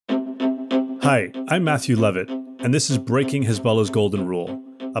Hi, I'm Matthew Levitt, and this is Breaking Hezbollah's Golden Rule,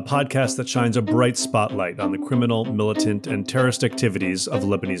 a podcast that shines a bright spotlight on the criminal, militant, and terrorist activities of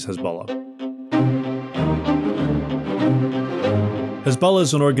Lebanese Hezbollah. Hezbollah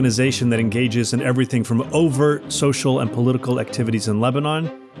is an organization that engages in everything from overt social and political activities in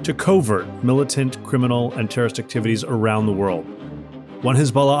Lebanon to covert, militant, criminal, and terrorist activities around the world. One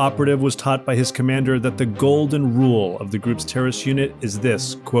Hezbollah operative was taught by his commander that the golden rule of the group's terrorist unit is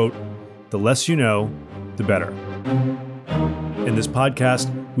this, quote, "The less you know, the better." In this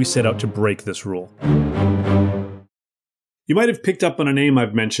podcast, we set out to break this rule. You might have picked up on a name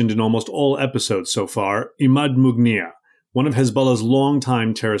I've mentioned in almost all episodes so far, Imad Mughniyeh, one of Hezbollah's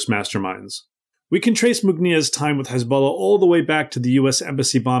longtime terrorist masterminds. We can trace Mughniyeh's time with Hezbollah all the way back to the U.S.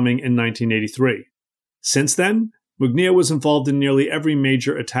 Embassy bombing in 1983. Since then, Mughniyeh was involved in nearly every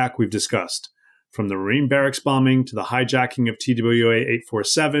major attack we've discussed, from the Marine barracks bombing to the hijacking of TWA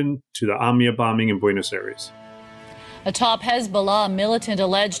 847 to the Amia bombing in Buenos Aires. A top Hezbollah militant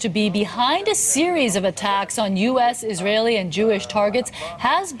alleged to be behind a series of attacks on U.S., Israeli, and Jewish targets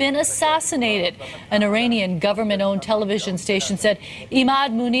has been assassinated. An Iranian government-owned television station said Imad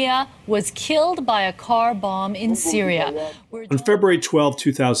Mughniyeh was killed by a car bomb in Syria. On February 12,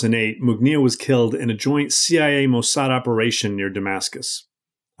 2008, Mughniyeh was killed in a joint CIA-Mossad operation near Damascus.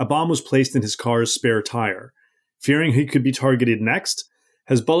 A bomb was placed in his car's spare tire. Fearing he could be targeted next,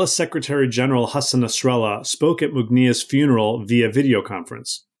 Hezbollah Secretary General Hassan Nasrallah spoke at Mughniyeh's funeral via video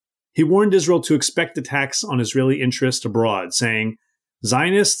conference. He warned Israel to expect attacks on Israeli interests abroad, saying,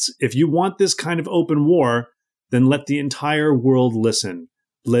 "Zionists, if you want this kind of open war, then let the entire world listen.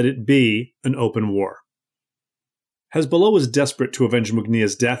 Let it be an open war." Hezbollah was desperate to avenge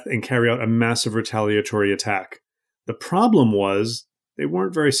Mughniyeh's death and carry out a massive retaliatory attack. The problem was they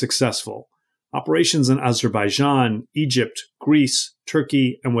weren't very successful. Operations in Azerbaijan, Egypt, Greece,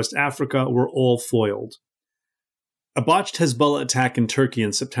 Turkey, and West Africa were all foiled. A botched Hezbollah attack in Turkey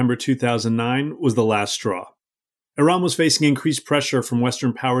in September 2009 was the last straw. Iran was facing increased pressure from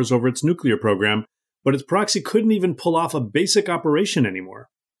Western powers over its nuclear program, but its proxy couldn't even pull off a basic operation anymore.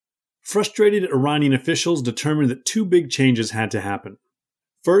 Frustrated Iranian officials determined that two big changes had to happen.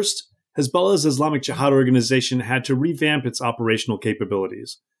 First, Hezbollah's Islamic Jihad organization had to revamp its operational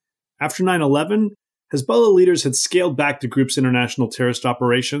capabilities. After 9/11, Hezbollah leaders had scaled back the group's international terrorist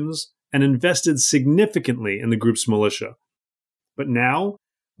operations and invested significantly in the group's militia. But now,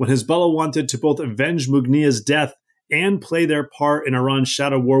 when Hezbollah wanted to both avenge Mughniyeh's death and play their part in Iran's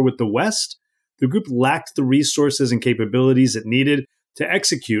shadow war with the West, the group lacked the resources and capabilities it needed to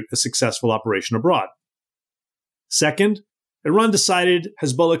execute a successful operation abroad. Second, Iran decided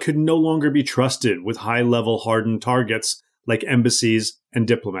Hezbollah could no longer be trusted with high-level hardened targets like embassies and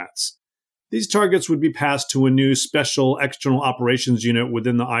diplomats. These targets would be passed to a new special external operations unit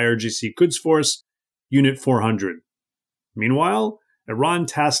within the IRGC Quds Force, Unit 400. Meanwhile, Iran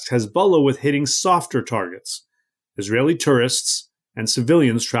tasked Hezbollah with hitting softer targets, Israeli tourists and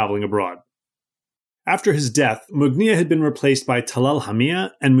civilians traveling abroad. After his death, Mughniyeh had been replaced by Talal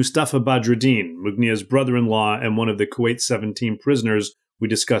Hamia and Mustafa Badruddin, Mughniyeh's brother-in-law and one of the Kuwait 17 prisoners we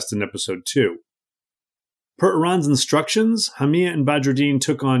discussed in episode 2. Per Iran's instructions, Hamia and Badruddin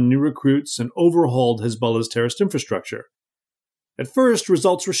took on new recruits and overhauled Hezbollah's terrorist infrastructure. At first,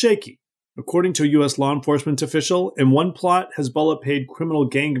 results were shaky. According to a U.S. law enforcement official, in one plot, Hezbollah paid criminal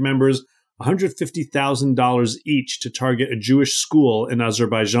gang members $150,000 each to target a Jewish school in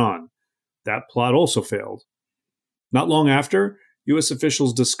Azerbaijan. That plot also failed. Not long after, U.S.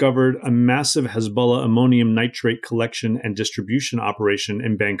 officials discovered a massive Hezbollah ammonium nitrate collection and distribution operation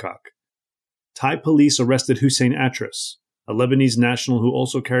in Bangkok. Thai police arrested Hussein Atras, a Lebanese national who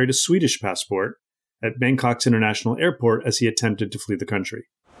also carried a Swedish passport, at Bangkok's international airport as he attempted to flee the country.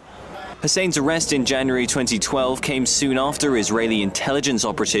 Hussein's arrest in January 2012 came soon after Israeli intelligence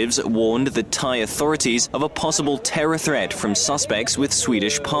operatives warned the Thai authorities of a possible terror threat from suspects with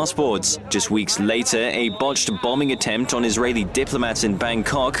Swedish passports. Just weeks later, a botched bombing attempt on Israeli diplomats in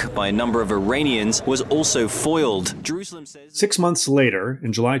Bangkok by a number of Iranians was also foiled. Jerusalem says 6 months later,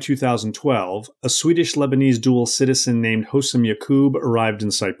 in July 2012, a Swedish-Lebanese dual citizen named Hossam Yaqub arrived in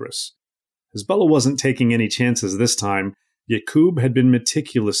Cyprus. Hezbollah wasn't taking any chances this time. Yaqub had been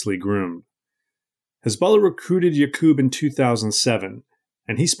meticulously groomed. Hezbollah recruited Yaqub in 2007,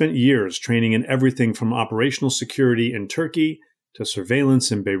 and he spent years training in everything from operational security in Turkey to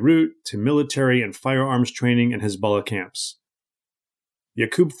surveillance in Beirut to military and firearms training in Hezbollah camps.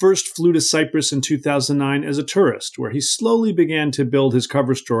 Yaqub first flew to Cyprus in 2009 as a tourist, where he slowly began to build his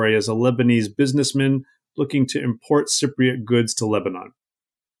cover story as a Lebanese businessman looking to import Cypriot goods to Lebanon.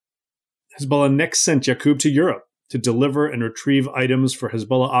 Hezbollah next sent Yaqub to Europe to deliver and retrieve items for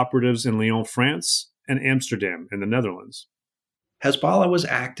Hezbollah operatives in Lyon, France, and Amsterdam in the Netherlands. Hezbollah was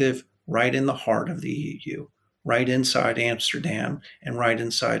active right in the heart of the EU, right inside Amsterdam and right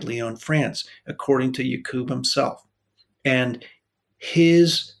inside Lyon, France, according to Yaqub himself. And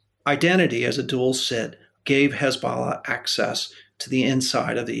his identity as a dual Cit gave Hezbollah access to the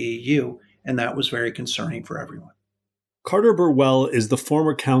inside of the EU, and that was very concerning for everyone. Carter Burwell is the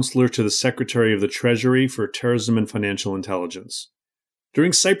former counselor to the Secretary of the Treasury for Terrorism and Financial Intelligence.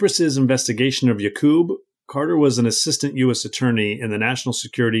 During Cyprus's investigation of Yaqub, Carter was an assistant U.S. attorney in the National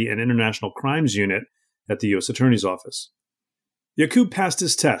Security and International Crimes Unit at the U.S. Attorney's Office. Yaqub passed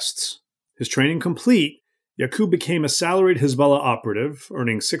his tests. His training complete, Yaqub became a salaried Hezbollah operative,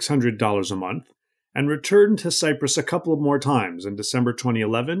 earning $600 a month, and returned to Cyprus a couple of more times in December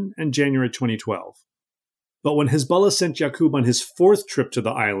 2011 and January 2012. But when Hezbollah sent Yaqub on his fourth trip to the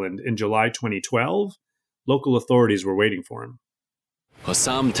island in July 2012, local authorities were waiting for him.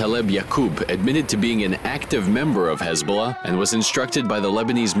 Hossam Taleb Yaqub admitted to being an active member of Hezbollah and was instructed by the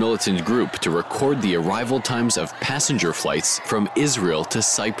Lebanese militant group to record the arrival times of passenger flights from Israel to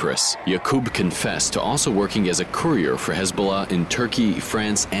Cyprus. Yaqub confessed to also working as a courier for Hezbollah in Turkey,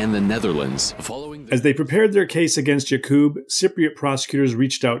 France, and the Netherlands. As they prepared their case against Yaqub, Cypriot prosecutors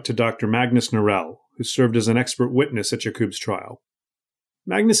reached out to Dr. Magnus Norell, who served as an expert witness at Yaqub's trial.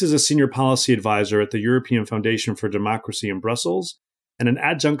 Magnus is a senior policy advisor at the European Foundation for Democracy in Brussels and an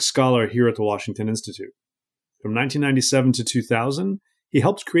adjunct scholar here at the Washington Institute. From 1997 to 2000, he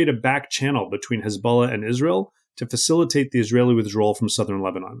helped create a back channel between Hezbollah and Israel to facilitate the Israeli withdrawal from southern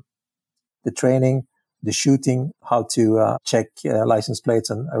Lebanon. The training, the shooting, how to check license plates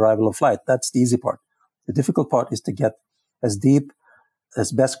and arrival of flight, that's the easy part. The difficult part is to get as deep,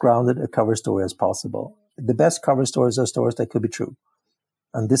 as best grounded a cover story as possible. The best cover stories are stories that could be true.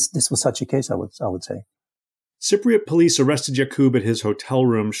 And this was such a case, I would say. Cypriot police arrested Yaqub at his hotel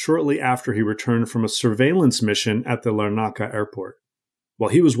room shortly after he returned from a surveillance mission at the Larnaca airport. While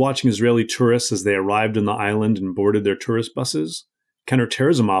he was watching Israeli tourists as they arrived on the island and boarded their tourist buses,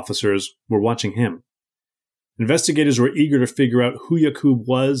 counterterrorism officers were watching him. Investigators were eager to figure out who Yaqub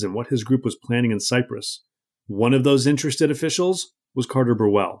was and what his group was planning in Cyprus. One of those interested officials was Carter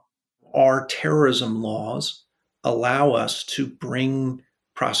Burwell. Our terrorism laws allow us to bring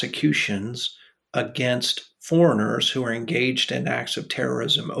prosecutions against foreigners who are engaged in acts of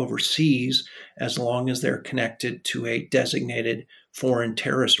terrorism overseas as long as they're connected to a designated foreign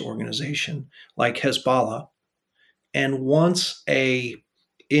terrorist organization like Hezbollah. And once a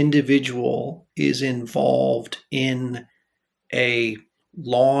individual is involved in a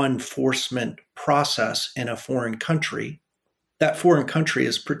law enforcement process in a foreign country, that foreign country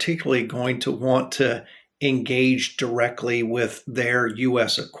is particularly going to want to engage directly with their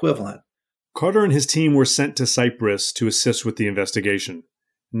U.S. equivalent. Carter and his team were sent to Cyprus to assist with the investigation.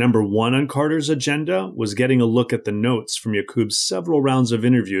 Number one on Carter's agenda was getting a look at the notes from Yaqub's several rounds of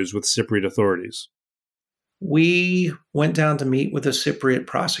interviews with Cypriot authorities. We went down to meet with a Cypriot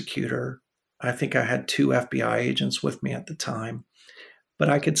prosecutor. I think I had 2 FBI agents with me at the time. But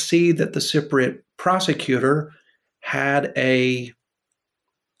I could see that the Cypriot prosecutor had a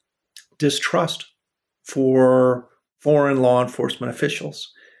distrust for foreign law enforcement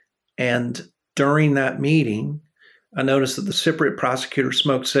officials. And during that meeting, I noticed that the Cypriot prosecutor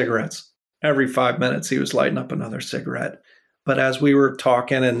smoked cigarettes. Every 5 minutes, he was lighting up another cigarette. But as we were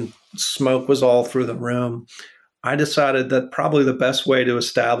talking and smoke was all through the room, I decided that probably the best way to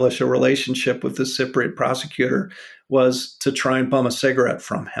establish a relationship with the Cypriot prosecutor was to try and bum a cigarette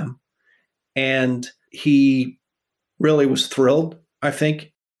from him. And he really was thrilled, I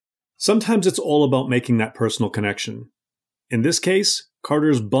think. Sometimes it's all about making that personal connection. In this case,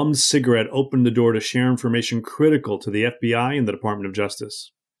 Carter's bummed cigarette opened the door to share information critical to the FBI and the Department of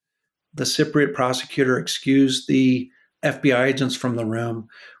Justice. The Cypriot prosecutor excused the FBI agents from the room.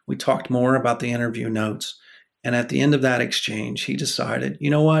 We talked more about the interview notes. And at the end of that exchange, he decided, you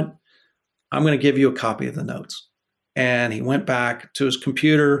know what? I'm going to give you a copy of the notes. And he went back to his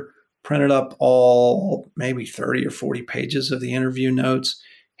computer, printed up all maybe 30 or 40 pages of the interview notes,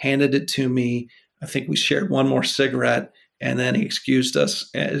 handed it to me. I think we shared one more cigarette. And then he excused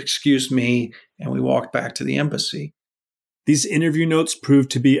me, and we walked back to the embassy. These interview notes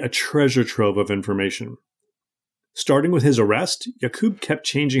proved to be a treasure trove of information. Starting with his arrest, Yaqub kept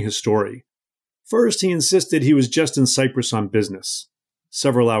changing his story. First, he insisted he was just in Cyprus on business.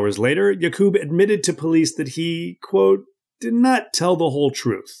 Several hours later, Yaqub admitted to police that he, quote, did not tell the whole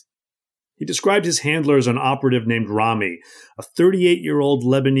truth. He described his handler as an operative named Rami, a 38-year-old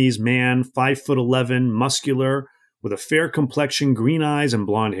Lebanese man, 5'11", muscular, with a fair complexion, green eyes, and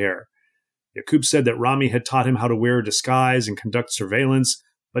blonde hair. Yaqub said that Rami had taught him how to wear a disguise and conduct surveillance,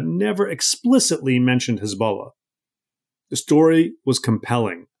 but never explicitly mentioned Hezbollah. The story was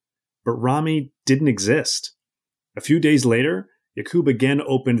compelling, but Rami didn't exist. A few days later, Yaqub again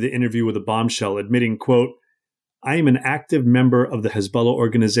opened the interview with a bombshell, admitting, quote, "I am an active member of the Hezbollah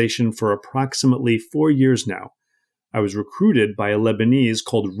organization for approximately 4 years now. I was recruited by a Lebanese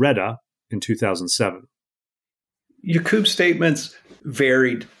called Reda in 2007. Yaqub's statements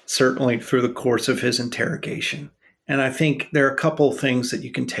varied certainly through the course of his interrogation. And I think there are a couple things that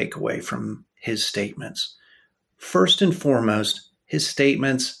you can take away from his statements. First and foremost, his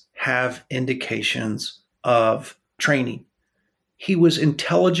statements have indications of training. He was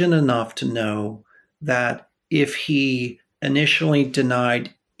intelligent enough to know that if he initially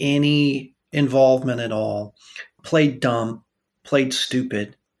denied any involvement at all, played dumb, played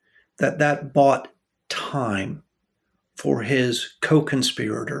stupid, that bought time for his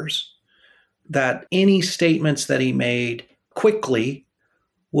co-conspirators, that any statements that he made quickly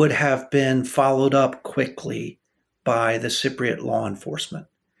would have been followed up quickly by the Cypriot law enforcement.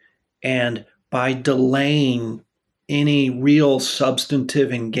 And by delaying any real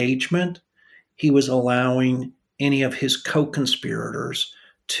substantive engagement, he was allowing any of his co-conspirators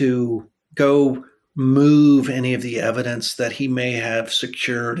to go move any of the evidence that he may have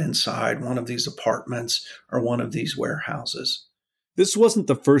secured inside one of these apartments or one of these warehouses. This wasn't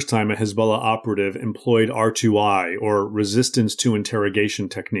the first time a Hezbollah operative employed R2I, or resistance to interrogation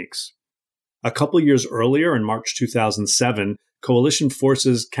techniques. A couple years earlier, in March 2007, coalition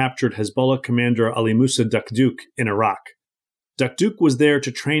forces captured Hezbollah commander Ali Musa Dakduk in Iraq. Dakduk was there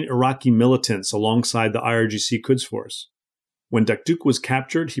to train Iraqi militants alongside the IRGC Quds Force. When Dakduk was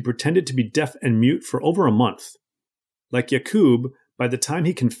captured, he pretended to be deaf and mute for over a month. Like Yaqub, by the time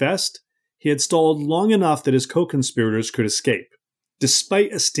he confessed, he had stalled long enough that his co-conspirators could escape.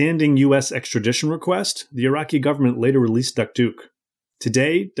 Despite a standing U.S. extradition request, the Iraqi government later released Dakduk.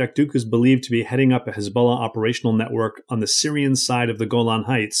 Today, Dakduk is believed to be heading up a Hezbollah operational network on the Syrian side of the Golan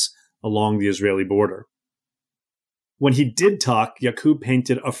Heights along the Israeli border. When he did talk, Yaqub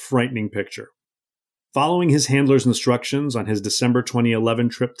painted a frightening picture. Following his handler's instructions on his December 2011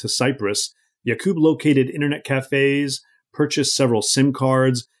 trip to Cyprus, Yaqub located internet cafes, purchased several SIM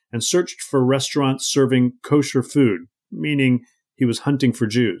cards, and searched for restaurants serving kosher food, meaning he was hunting for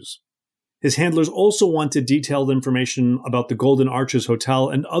Jews. His handlers also wanted detailed information about the Golden Arches Hotel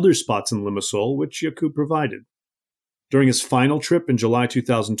and other spots in Limassol, which Yaqub provided. During his final trip in July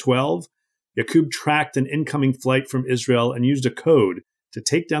 2012, Yaqub tracked an incoming flight from Israel and used a code to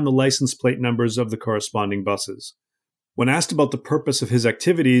take down the license plate numbers of the corresponding buses. When asked about the purpose of his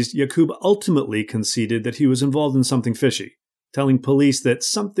activities, Yaqub ultimately conceded that he was involved in something fishy, telling police that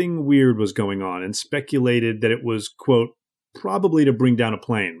something weird was going on and speculated that it was, quote, probably to bring down a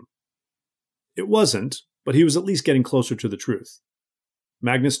plane. It wasn't, but he was at least getting closer to the truth.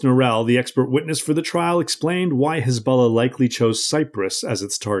 Magnus Norell, the expert witness for the trial, explained why Hezbollah likely chose Cyprus as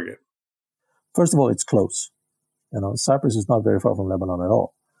its target. First of all, it's close. Cyprus is not very far from Lebanon at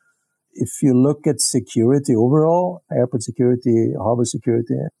all. If you look at security overall, airport security, harbor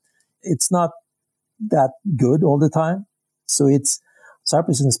security, it's not that good all the time. So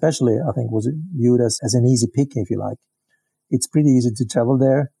Cyprus especially, I think, was viewed as an easy pick, if you like. It's pretty easy to travel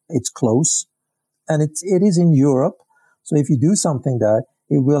there. It's close. And it is in Europe. So if you do something there,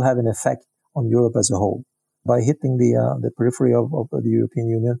 it will have an effect on Europe as a whole. By hitting the periphery of the European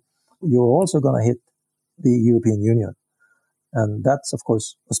Union, you're also going to hit the European Union. And that's, of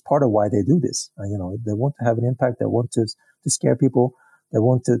course, was part of why they do this. They want to have an impact. They want to scare people. They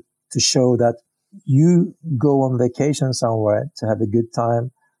want to show that you go on vacation somewhere to have a good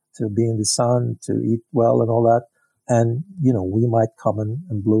time, to be in the sun, to eat well and all that. And, we might come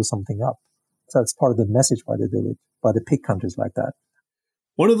and blow something up. So that's part of the message why they do it, why they pick countries like that.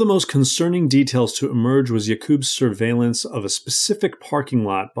 One of the most concerning details to emerge was Yaqub's surveillance of a specific parking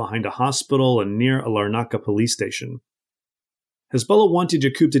lot behind a hospital and near a Larnaca police station. Hezbollah wanted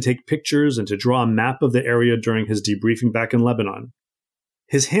Yaqub to take pictures and to draw a map of the area during his debriefing back in Lebanon.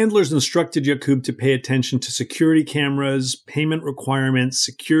 His handlers instructed Yaqub to pay attention to security cameras, payment requirements,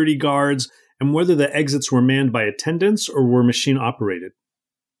 security guards, and whether the exits were manned by attendants or were machine-operated.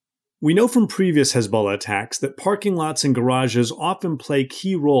 We know from previous Hezbollah attacks that parking lots and garages often play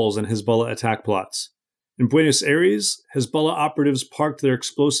key roles in Hezbollah attack plots. In Buenos Aires, Hezbollah operatives parked their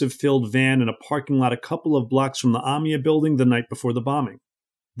explosive-filled van in a parking lot a couple of blocks from the AMIA building the night before the bombing.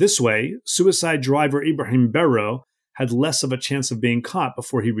 This way, suicide driver Ibrahim Berro had less of a chance of being caught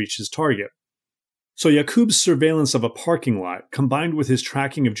before he reached his target. So Yaqub's surveillance of a parking lot, combined with his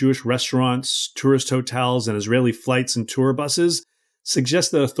tracking of Jewish restaurants, tourist hotels, and Israeli flights and tour buses,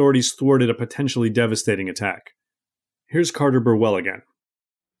 suggest that authorities thwarted a potentially devastating attack. Here's Carter Burwell again.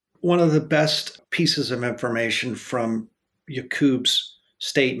 One of the best pieces of information from Yaqub's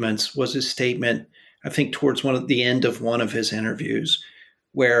statements was his statement, I think, towards the end of one of his interviews,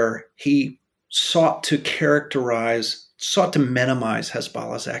 where he sought to minimize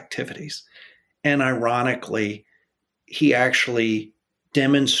Hezbollah's activities. And ironically, he actually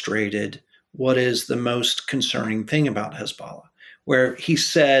demonstrated what is the most concerning thing about Hezbollah, where he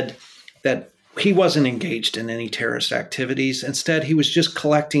said that he wasn't engaged in any terrorist activities. Instead, he was just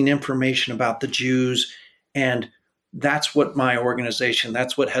collecting information about the Jews. And that's what my organization,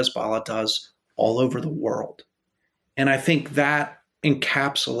 that's what Hezbollah does all over the world. And I think that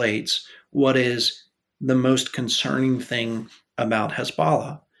encapsulates what is the most concerning thing about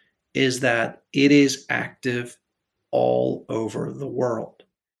Hezbollah, is that it is active all over the world.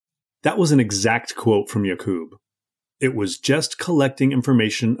 That was an exact quote from Yaqub. It was just collecting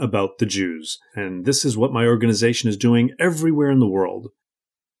information about the Jews, and this is what my organization is doing everywhere in the world.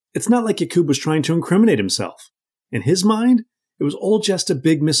 It's not like Yaqub was trying to incriminate himself. In his mind, it was all just a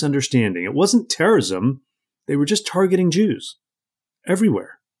big misunderstanding. It wasn't terrorism. They were just targeting Jews.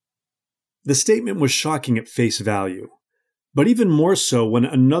 Everywhere. The statement was shocking at face value, but even more so when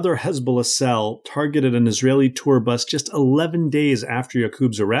another Hezbollah cell targeted an Israeli tour bus just 11 days after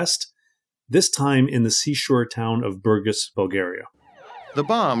Yaqub's arrest, this time in the seashore town of Burgas, Bulgaria. The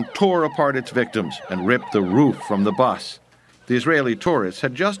bomb tore apart its victims and ripped the roof from the bus. The Israeli tourists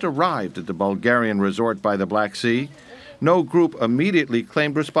had just arrived at the Bulgarian resort by the Black Sea. No group immediately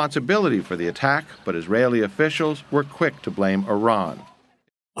claimed responsibility for the attack, but Israeli officials were quick to blame Iran.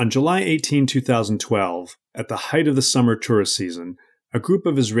 On July 18, 2012, at the height of the summer tourist season, a group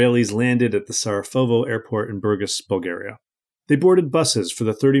of Israelis landed at the Sarajevo airport in Burgas, Bulgaria. They boarded buses for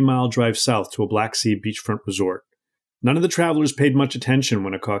the 30-mile drive south to a Black Sea beachfront resort. None of the travelers paid much attention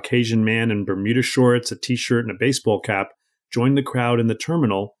when a Caucasian man in Bermuda shorts, a t-shirt, and a baseball cap joined the crowd in the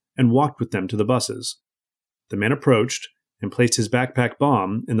terminal and walked with them to the buses. The man approached and placed his backpack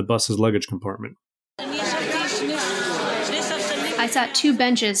bomb in the bus's luggage compartment. I sat 2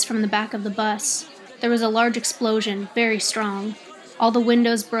 benches from the back of the bus. There was a large explosion, very strong. All the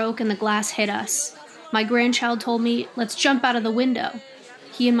windows broke and the glass hit us. My grandchild told me, "Let's jump out of the window."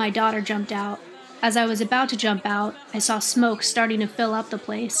 He and my daughter jumped out. As I was about to jump out, I saw smoke starting to fill up the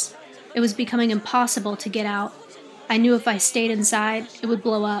place. It was becoming impossible to get out. I knew if I stayed inside, it would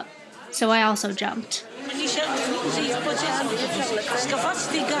blow up. So I also jumped.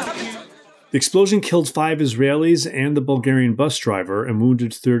 The explosion killed 5 Israelis and the Bulgarian bus driver and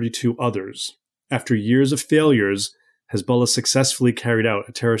wounded 32 others. After years of failures, Hezbollah successfully carried out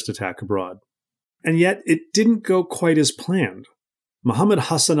a terrorist attack abroad. And yet, it didn't go quite as planned. Mohammed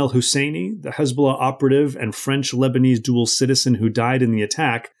Hassan al-Husseini, the Hezbollah operative and French-Lebanese dual citizen who died in the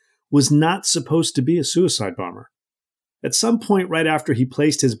attack, was not supposed to be a suicide bomber. At some point right after he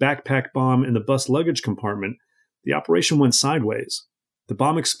placed his backpack bomb in the bus luggage compartment, the operation went sideways. The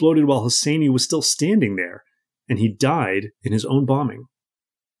bomb exploded while Husseini was still standing there, and he died in his own bombing.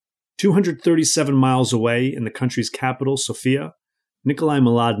 237 miles away in the country's capital, Sofia, Nikolai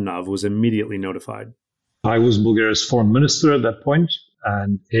Mladenov was immediately notified. I was Bulgaria's foreign minister at that point,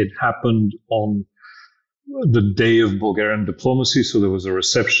 and it happened on the day of Bulgarian diplomacy, so there was a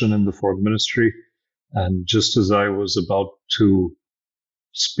reception in the foreign ministry, and just as I was about to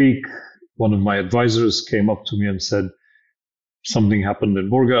speak, one of my advisors came up to me and said, "Something happened in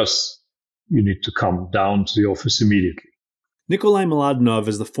Burgas. You need to come down to the office immediately." Nikolai Mladenov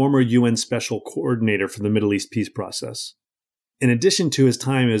is the former UN Special Coordinator for the Middle East peace process. In addition to his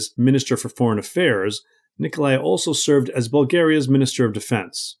time as Minister for Foreign Affairs, Nikolai also served as Bulgaria's Minister of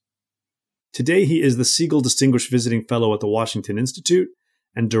Defense. Today he is the Siegel Distinguished Visiting Fellow at the Washington Institute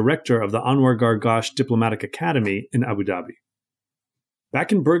and Director of the Anwar Gargash Diplomatic Academy in Abu Dhabi.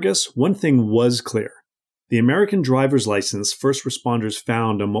 Back in Burgas, one thing was clear. The American driver's license first responders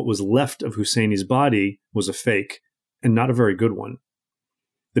found on what was left of Husseini's body was a fake, and not a very good one.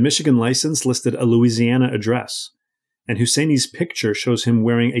 The Michigan license listed a Louisiana address, and Husseini's picture shows him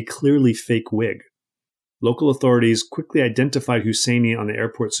wearing a clearly fake wig. Local authorities quickly identified Husseini on the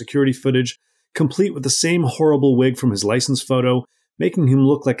airport security footage, complete with the same horrible wig from his license photo, making him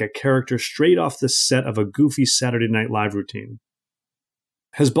look like a character straight off the set of a goofy Saturday Night Live routine.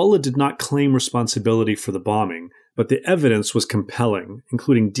 Hezbollah did not claim responsibility for the bombing, but the evidence was compelling,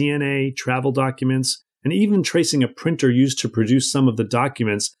 including DNA, travel documents, and even tracing a printer used to produce some of the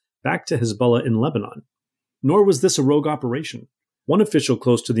documents back to Hezbollah in Lebanon. Nor was this a rogue operation. One official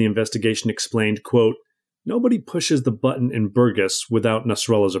close to the investigation explained, quote, "Nobody pushes the button in Burgas without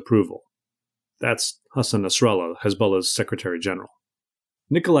Nasrallah's approval." That's Hassan Nasrallah, Hezbollah's Secretary General.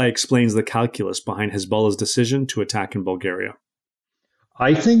 Nikolai explains the calculus behind Hezbollah's decision to attack in Bulgaria.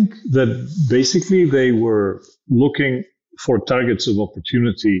 I think that basically they were looking for targets of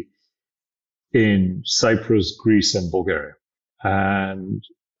opportunity in Cyprus, Greece, and Bulgaria. And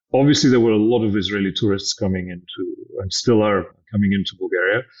obviously there were a lot of Israeli tourists coming into, and still are coming into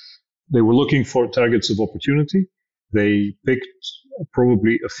Bulgaria. They were looking for targets of opportunity. They picked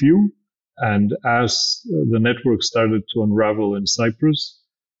probably a few. And as the network started to unravel in Cyprus,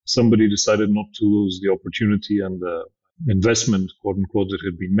 somebody decided not to lose the opportunity and the investment, quote unquote, that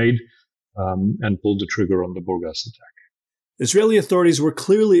had been made, and pulled the trigger on the Burgas attack. Israeli authorities were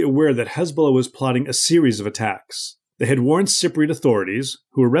clearly aware that Hezbollah was plotting a series of attacks. They had warned Cypriot authorities,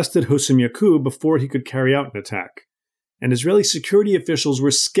 who arrested Hossein Yaqub before he could carry out an attack. And Israeli security officials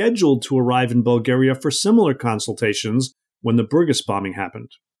were scheduled to arrive in Bulgaria for similar consultations when the Burgas bombing happened.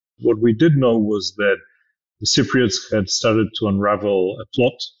 What we did know was that the Cypriots had started to unravel a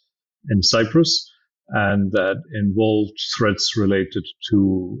plot in Cyprus, and that involved threats related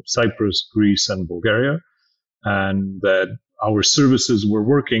to Cyprus, Greece, and Bulgaria, and that our services were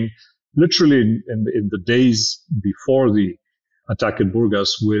working literally in the days before the attack at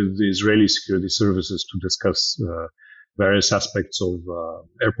Burgas with the Israeli security services to discuss various aspects of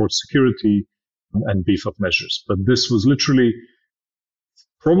airport security and beef up measures. But this was literally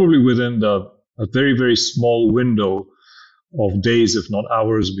probably within a very, very small window of days, if not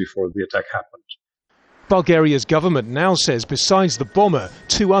hours, before the attack happened. Bulgaria's government now says besides the bomber,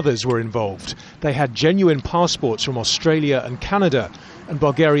 2 others were involved. They had genuine passports from Australia and Canada, and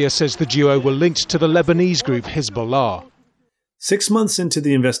Bulgaria says the duo were linked to the Lebanese group Hezbollah. 6 months into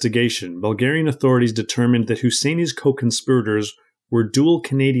the investigation, Bulgarian authorities determined that Husseini's co-conspirators were dual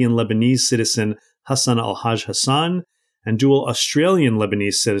Canadian-Lebanese citizen Hassan al-Haj Hassan and dual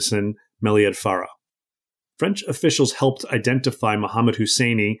Australian-Lebanese citizen Meliad Farah. French officials helped identify Mohammed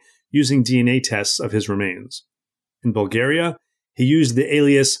Husseini using DNA tests of his remains. In Bulgaria, he used the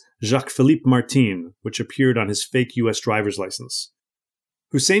alias Jacques-Philippe Martin, which appeared on his fake U.S. driver's license.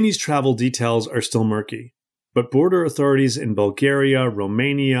 Husseini's travel details are still murky, but border authorities in Bulgaria,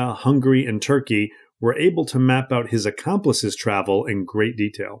 Romania, Hungary, and Turkey were able to map out his accomplices' travel in great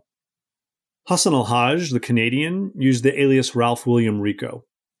detail. Hassan al-Haj, the Canadian, used the alias Ralph William Rico.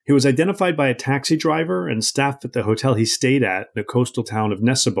 He was identified by a taxi driver and staff at the hotel he stayed at in the coastal town of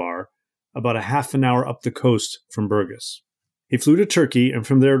Nesebar, about a half an hour up the coast from Burgas. He flew to Turkey and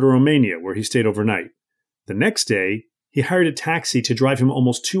from there to Romania, where he stayed overnight. The next day, he hired a taxi to drive him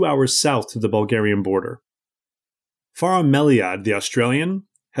almost 2 hours south to the Bulgarian border. Farah Meliad, the Australian,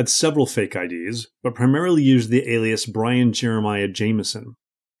 had several fake IDs, but primarily used the alias Brian Jeremiah Jameson.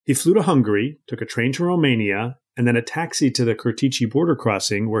 He flew to Hungary, took a train to Romania, and then a taxi to the Kertici border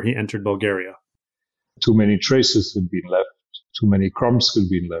crossing where he entered Bulgaria. Too many traces had been left, too many crumbs had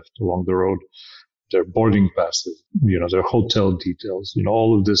been left along the road, their boarding passes, their hotel details,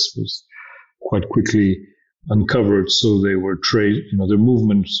 all of this was quite quickly uncovered, so they were their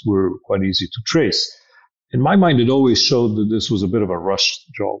movements were quite easy to trace. In my mind, it always showed that this was a bit of a rushed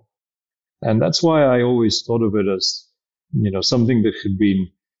job. And that's why I always thought of it as, something that had been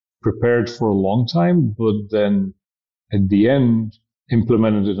prepared for a long time, but then at the end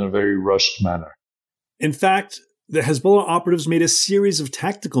implemented in a very rushed manner. In fact, the Hezbollah operatives made a series of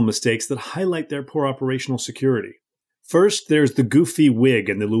tactical mistakes that highlight their poor operational security. First, there's the goofy wig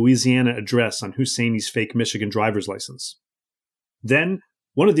and the Louisiana address on Husseini's fake Michigan driver's license. Then,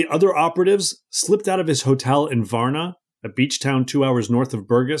 one of the other operatives slipped out of his hotel in Varna, a beach town 2 hours north of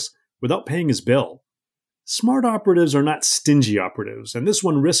Burgas, without paying his bill. Smart operatives are not stingy operatives, and this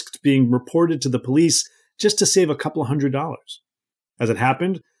one risked being reported to the police just to save a couple $100. As it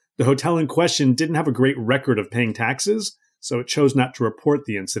happened, the hotel in question didn't have a great record of paying taxes, so it chose not to report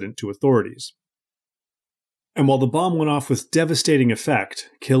the incident to authorities. And while the bomb went off with devastating effect,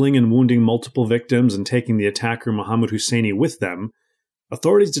 killing and wounding multiple victims and taking the attacker Mohammed Husseini with them,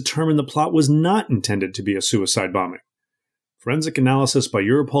 authorities determined the plot was not intended to be a suicide bombing. Forensic analysis by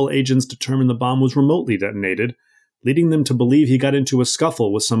Europol agents determined the bomb was remotely detonated, leading them to believe he got into a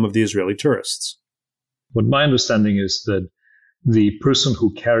scuffle with some of the Israeli tourists. What my understanding is that the person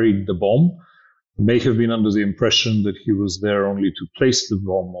who carried the bomb may have been under the impression that he was there only to place the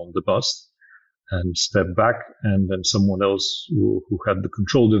bomb on the bus and step back, and then someone else who had the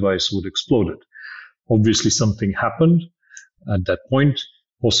control device would explode it. Obviously, something happened at that point.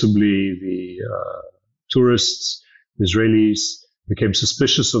 Possibly the tourists, the Israelis, became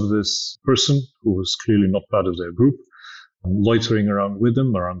suspicious of this person who was clearly not part of their group, loitering around with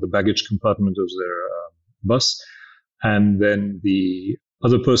them around the baggage compartment of their bus. And then the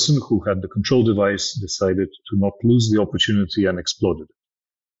other person who had the control device decided to not lose the opportunity and exploded.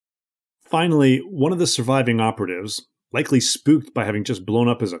 Finally, one of the surviving operatives, likely spooked by having just blown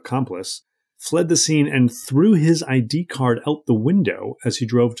up his accomplice, fled the scene and threw his ID card out the window as he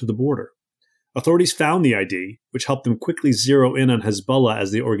drove to the border. Authorities found the ID, which helped them quickly zero in on Hezbollah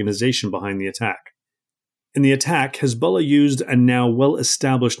as the organization behind the attack. In the attack, Hezbollah used a now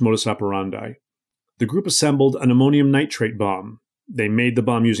well-established modus operandi. The group assembled an ammonium nitrate bomb. They made the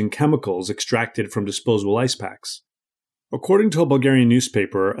bomb using chemicals extracted from disposable ice packs. According to a Bulgarian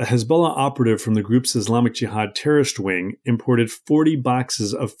newspaper, a Hezbollah operative from the group's Islamic Jihad terrorist wing imported 40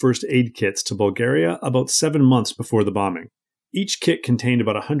 boxes of first aid kits to Bulgaria about 7 months before the bombing. Each kit contained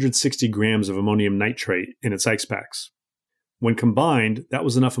about 160 grams of ammonium nitrate in its ice packs. When combined, that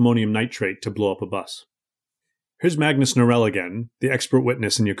was enough ammonium nitrate to blow up a bus. Here's Magnus Norell again, the expert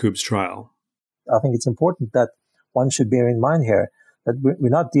witness in Yaqub's trial. I think it's important that one should bear in mind here that we're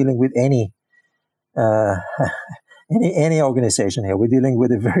not dealing with any organization here. We're dealing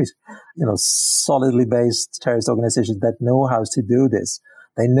with a very, solidly based terrorist organization that know how to do this.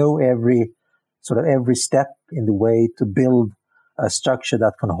 They know every step in the way to build a structure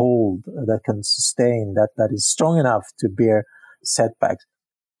that can hold, that can sustain, that is strong enough to bear setbacks.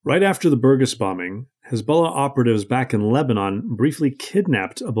 Right after the Burgas bombing, Hezbollah operatives back in Lebanon briefly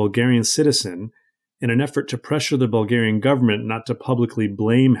kidnapped a Bulgarian citizen in an effort to pressure the Bulgarian government not to publicly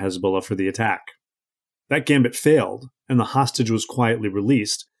blame Hezbollah for the attack. That gambit failed, and the hostage was quietly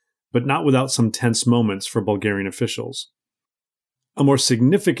released, but not without some tense moments for Bulgarian officials. A more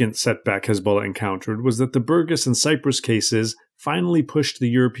significant setback Hezbollah encountered was that the Burgas and Cyprus cases finally pushed the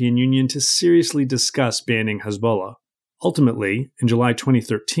European Union to seriously discuss banning Hezbollah. Ultimately, in July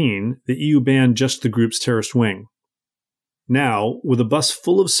 2013, the EU banned just the group's terrorist wing. Now, with a bus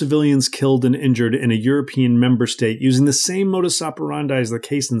full of civilians killed and injured in a European member state using the same modus operandi as the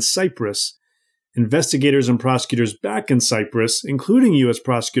case in Cyprus, investigators and prosecutors back in Cyprus, including U.S.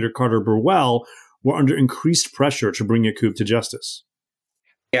 Prosecutor Carter Burwell, were under increased pressure to bring Yaqub to justice.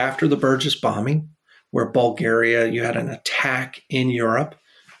 After the Burgas bombing, where Bulgaria, you had an attack in Europe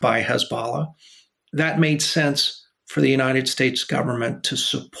by Hezbollah, that made sense for the United States government to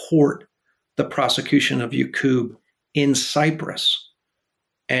support the prosecution of Yaqub in Cyprus,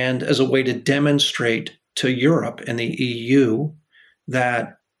 and as a way to demonstrate to Europe and the EU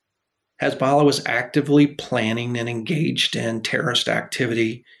that Hezbollah was actively planning and engaged in terrorist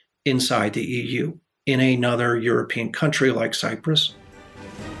activity inside the EU in another European country like Cyprus.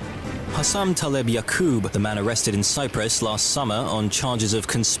 Hassam Taleb Yaqub, the man arrested in Cyprus last summer on charges of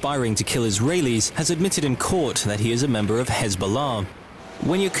conspiring to kill Israelis, has admitted in court that he is a member of Hezbollah.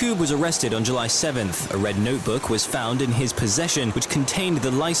 When Yaqub was arrested on July 7th, a red notebook was found in his possession which contained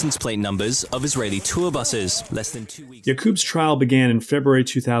the license plate numbers of Israeli tour buses. Less than 2 weeks. Yaqub's trial began in February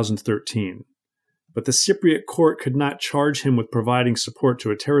 2013, but the Cypriot court could not charge him with providing support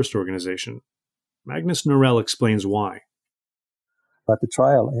to a terrorist organization. Magnus Norell explains why. At the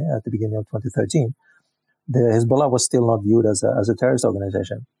trial at the beginning of 2013, the Hezbollah was still not viewed as a terrorist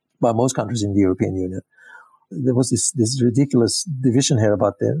organization by most countries in the European Union. There was this ridiculous division here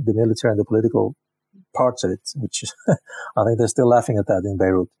about the military and the political parts of it, which I think they're still laughing at that in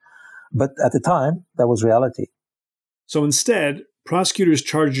Beirut. But at the time, that was reality. So instead, prosecutors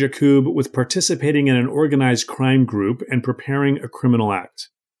charged Yaqub with participating in an organized crime group and preparing a criminal act.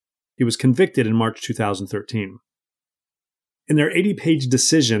 He was convicted in March 2013. In their 80-page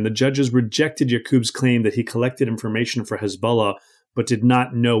decision, the judges rejected Yaqub's claim that he collected information for Hezbollah but did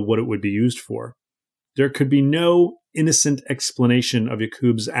not know what it would be used for. There could be no innocent explanation of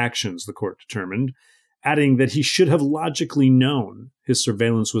Yaqub's actions, the court determined, adding that he should have logically known his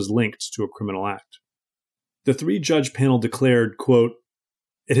surveillance was linked to a criminal act. The three-judge panel declared, quote,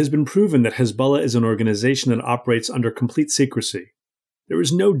 "It has been proven that Hezbollah is an organization that operates under complete secrecy. There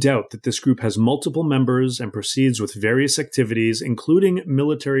is no doubt that this group has multiple members and proceeds with various activities, including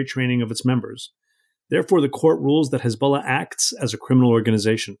military training of its members. Therefore, the court rules that Hezbollah acts as a criminal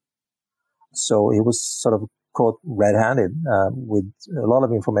organization." So he was sort of caught red-handed with a lot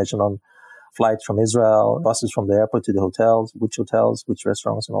of information on flights from Israel, buses from the airport to the hotels, which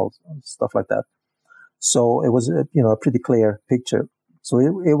restaurants, and all stuff like that. So it was a pretty clear picture. So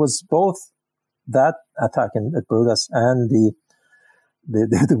it was both that attack at Burgas and the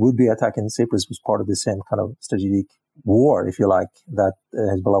would-be attack in Cyprus was part of the same kind of strategic war, if you like, that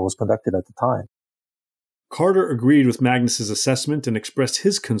Hezbollah was conducted at the time. Carter agreed with Magnus's assessment and expressed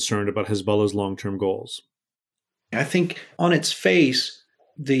his concern about Hezbollah's long-term goals. I think on its face,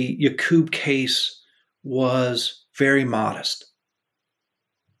 the Yaqub case was very modest.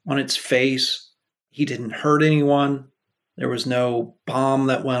 On its face, he didn't hurt anyone. There was no bomb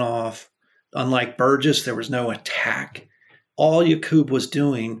that went off. Unlike Burgas, there was no attack. all Yaqub was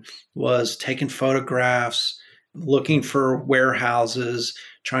doing was taking photographs, looking for warehouses,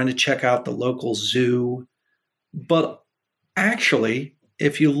 trying to check out the local zoo. But actually,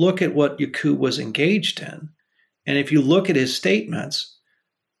 if you look at what Yaqub was engaged in, and if you look at his statements,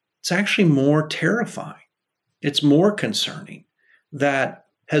 it's actually more terrifying. It's more concerning that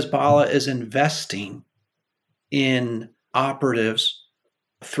Hezbollah is investing in operatives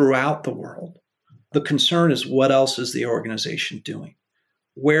throughout the world. The concern is, what else is the organization doing?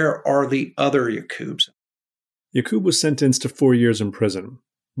 Where are the other Yaqubs? Yaqub was sentenced to 4 years in prison,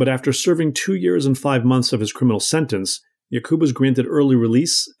 but after serving 2 years and 5 months of his criminal sentence, Yaqub was granted early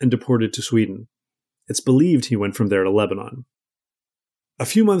release and deported to Sweden. It's believed he went from there to Lebanon. A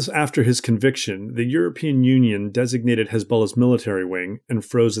few months after his conviction, the European Union designated Hezbollah's military wing and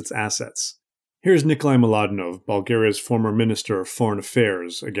froze its assets. Here's Nikolai Mladinov, Bulgaria's former Minister of Foreign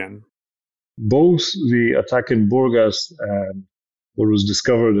Affairs, again. Both the attack in Burgas and what was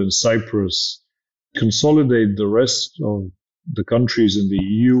discovered in Cyprus consolidate the rest of the countries in the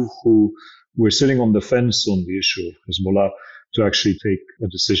EU who were sitting on the fence on the issue of Hezbollah to actually take a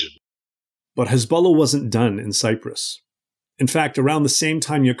decision. But Hezbollah wasn't done in Cyprus. In fact, around the same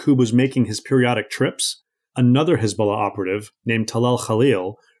time Yaqub was making his periodic trips, another Hezbollah operative named Talal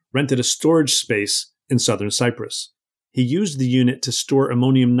Khalil rented a storage space in southern Cyprus. He used the unit to store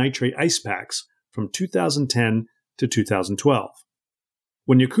ammonium nitrate ice packs from 2010 to 2012.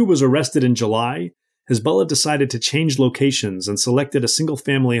 When Yaqub was arrested in July, Hezbollah decided to change locations and selected a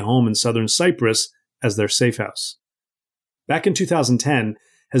single-family home in southern Cyprus as their safe house. Back in 2010,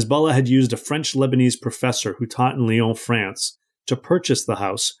 Hezbollah had used a French-Lebanese professor who taught in Lyon, France, to purchase the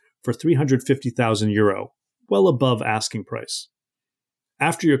house for €350,000, well above asking price.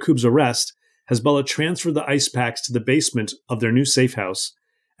 After Yaqub's arrest, Hezbollah transferred the ice packs to the basement of their new safe house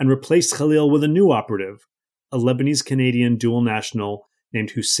and replaced Khalil with a new operative, a Lebanese-Canadian dual national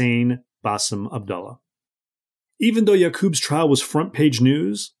named Hussein Bassem Abdullah. Even though Yaqub's trial was front-page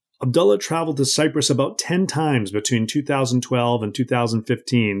news, Abdullah traveled to Cyprus about 10 times between 2012 and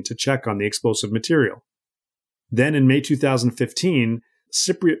 2015 to check on the explosive material. Then in May 2015,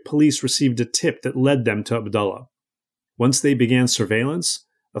 Cypriot police received a tip that led them to Abdullah. Once they began surveillance,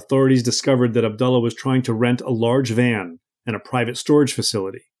 authorities discovered that Abdullah was trying to rent a large van and a private storage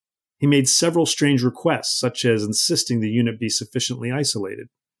facility. He made several strange requests, such as insisting the unit be sufficiently isolated.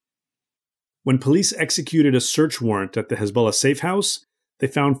 When police executed a search warrant at the Hezbollah safe house, they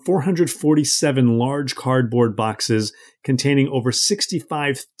found 447 large cardboard boxes containing over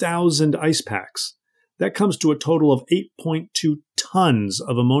 65,000 ice packs. That comes to a total of 8.2 tons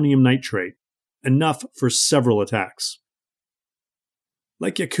of ammonium nitrate, enough for several attacks.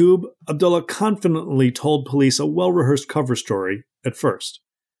 Like Yaqub, Abdullah confidently told police a well-rehearsed cover story at first,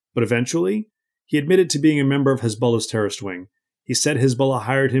 but eventually, he admitted to being a member of Hezbollah's terrorist wing. He said Hezbollah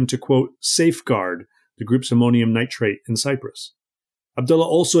hired him to, quote, safeguard the group's ammonium nitrate in Cyprus. Abdullah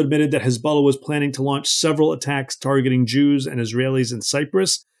also admitted that Hezbollah was planning to launch several attacks targeting Jews and Israelis in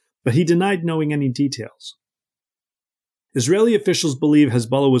Cyprus, but he denied knowing any details. Israeli officials believe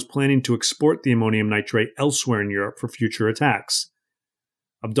Hezbollah was planning to export the ammonium nitrate elsewhere in Europe for future attacks.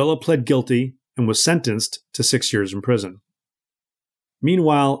 Abdullah pled guilty and was sentenced to 6 years in prison.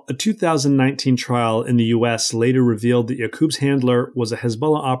 Meanwhile, a 2019 trial in the U.S. later revealed that Yaqub's handler was a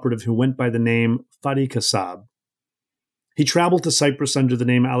Hezbollah operative who went by the name Fadi Kassab. He traveled to Cyprus under the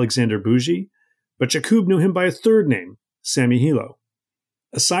name Alexander Bougie, but Yaqub knew him by a third name, Sami Hilo.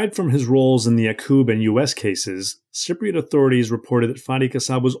 Aside from his roles in the Yaqub and U.S. cases, Cypriot authorities reported that Fadi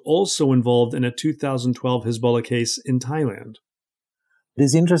Kassab was also involved in a 2012 Hezbollah case in Thailand. It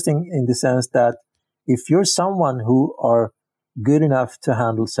is interesting in the sense that if you're someone who are good enough to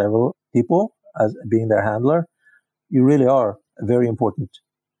handle several people as being their handler, you really are very important.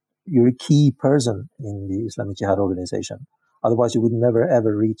 You're a key person in the Islamic Jihad organization. Otherwise, you would never,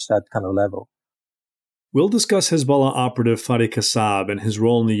 ever reach that kind of level. We'll discuss Hezbollah operative Fadi Kassab and his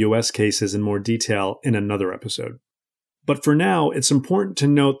role in the U.S. cases in more detail in another episode. But for now, it's important to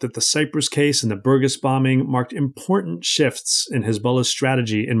note that the Cyprus case and the Burgas bombing marked important shifts in Hezbollah's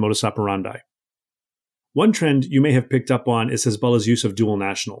strategy and modus operandi. One trend you may have picked up on is Hezbollah's use of dual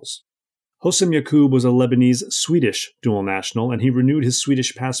nationals. Hossam Yaqub was a Lebanese-Swedish dual national, and he renewed his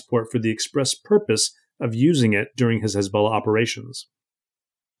Swedish passport for the express purpose of using it during his Hezbollah operations.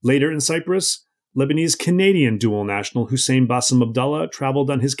 Later in Cyprus, Lebanese-Canadian dual national Hussein Bassem Abdullah traveled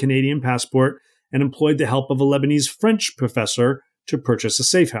on his Canadian passport and employed the help of a Lebanese-French professor to purchase a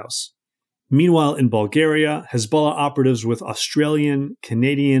safe house. Meanwhile, in Bulgaria, Hezbollah operatives with Australian,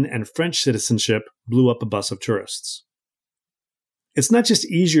 Canadian, and French citizenship blew up a bus of tourists. It's not just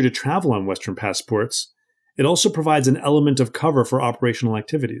easier to travel on Western passports, It also provides an element of cover for operational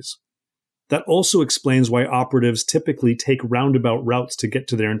activities. That also explains why operatives typically take roundabout routes to get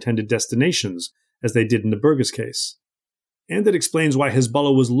to their intended destinations, as they did in the Burgas case. And it explains why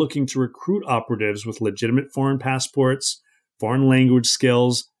Hezbollah was looking to recruit operatives with legitimate foreign passports, foreign language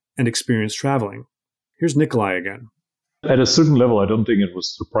skills, and experience traveling. Here's Nikolai again. At a certain level, I don't think it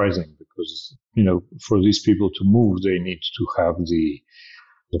was surprising because, for these people to move, they need to have the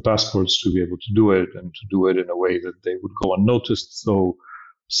passports to be able to do it and to do it in a way that they would go unnoticed. So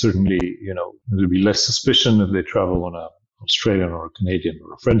certainly, there'd be less suspicion if they travel on an Australian or a Canadian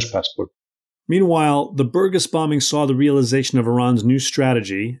or a French passport. Meanwhile, the Burgas bombing saw the realization of Iran's new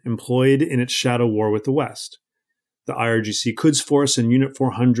strategy employed in its shadow war with the West. The IRGC Quds Force and Unit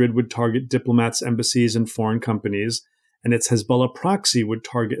 400 would target diplomats, embassies, and foreign companies, and its Hezbollah proxy would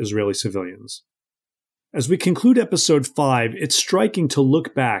target Israeli civilians. As we conclude Episode 5, it's striking to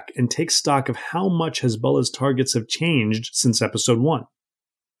look back and take stock of how much Hezbollah's targets have changed since Episode 1.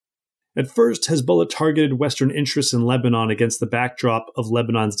 At first, Hezbollah targeted Western interests in Lebanon against the backdrop of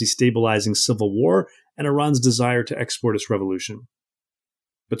Lebanon's destabilizing civil war and Iran's desire to export its revolution.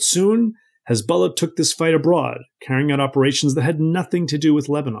 But soon, Hezbollah took this fight abroad, carrying out operations that had nothing to do with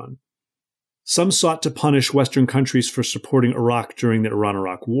Lebanon. Some sought to punish Western countries for supporting Iraq during the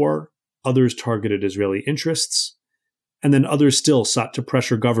Iran-Iraq War, others targeted Israeli interests, and then others still sought to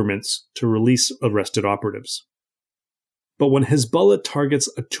pressure governments to release arrested operatives. But when Hezbollah targets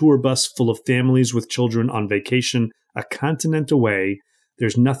a tour bus full of families with children on vacation a continent away,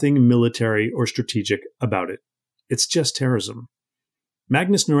 there's nothing military or strategic about it. It's just terrorism.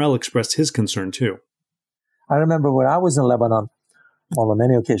 Magnus Norell expressed his concern too. I remember when I was in Lebanon on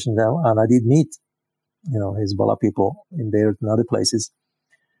many occasions, and I did meet, Hezbollah people in Beirut and other places.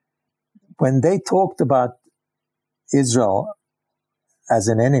 When they talked about Israel as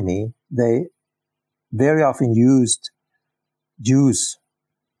an enemy, they very often used Jews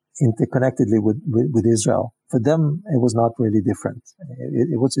interconnectedly with Israel. For them, it was not really different.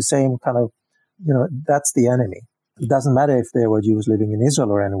 It was the same kind of, that's the enemy. It doesn't matter if there were Jews living in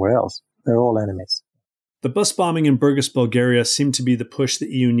Israel or anywhere else. They're all enemies. The bus bombing in Burgas, Bulgaria seemed to be the push the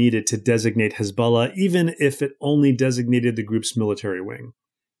EU needed to designate Hezbollah, even if it only designated the group's military wing.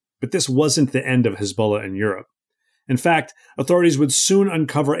 But this wasn't the end of Hezbollah in Europe. In fact, authorities would soon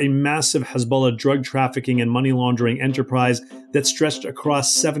uncover a massive Hezbollah drug trafficking and money laundering enterprise that stretched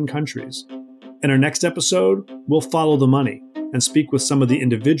across 7 countries. In our next episode, we'll follow the money and speak with some of the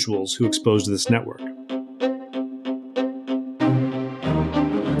individuals who exposed this network.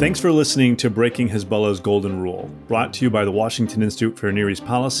 Thanks for listening to Breaking Hezbollah's Golden Rule, brought to you by the Washington Institute for Near East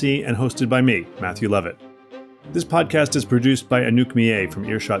Policy and hosted by me, Matthew Levitt. This podcast is produced by Anouk Millet from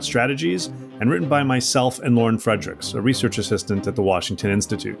Earshot Strategies and written by myself and Lauren Fredericks, a research assistant at the Washington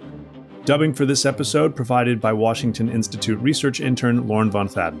Institute. Dubbing for this episode provided by Washington Institute research intern Lauren von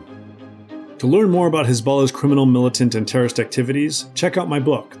Thaden. To learn more about Hezbollah's criminal, militant, and terrorist activities, check out my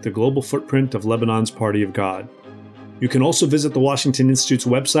book, The Global Footprint of Lebanon's Party of God. You can also visit the Washington Institute's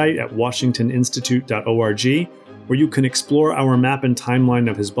website at washingtoninstitute.org, where you can explore our map and timeline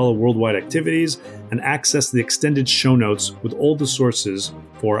of Hezbollah worldwide activities and access the extended show notes with all the sources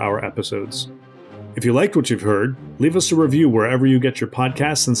for our episodes. If you liked what you've heard, leave us a review wherever you get your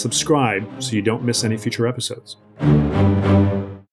podcasts and subscribe so you don't miss any future episodes.